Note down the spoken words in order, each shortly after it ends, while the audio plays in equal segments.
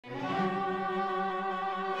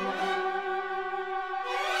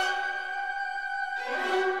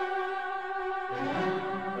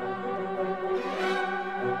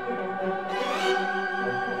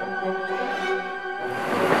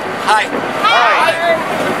Hi.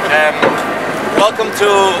 Hi. Welcome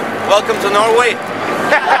to Norway.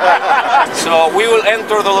 So we will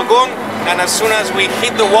enter the lagoon, and as soon as we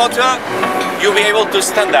hit the water, you'll be able to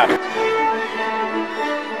stand up.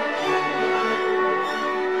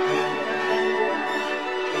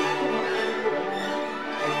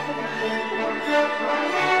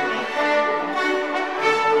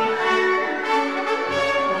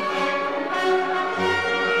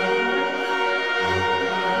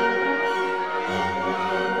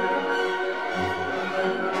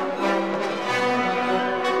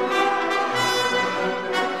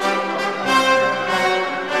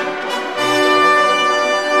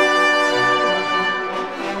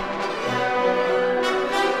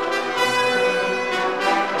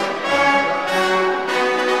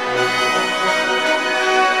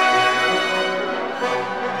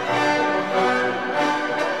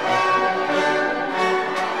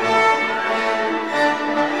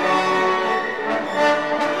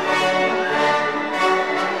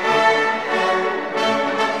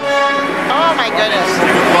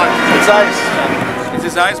 It's ice.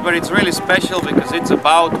 This is ice, but it's really special because it's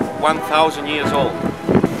about 1,000 years old.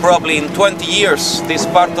 Probably in 20 years, this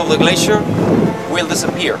part of the glacier will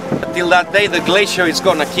disappear. Until that day, the glacier is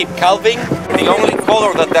gonna keep calving. The only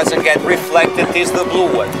color that doesn't get reflected is the blue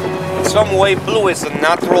one. In some way, blue is the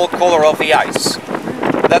natural color of the ice.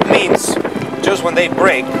 That means, just when they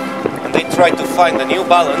break and they try to find a new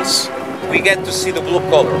balance, we get to see the blue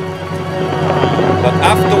color. But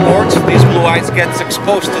afterwards, this blue ice gets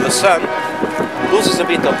exposed to the sun, loses a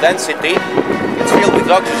bit of density, it's filled with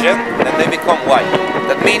oxygen, and they become white.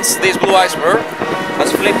 That means this blue iceberg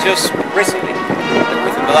has flipped just recently,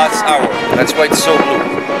 within the last hour. That's why it's so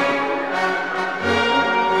blue.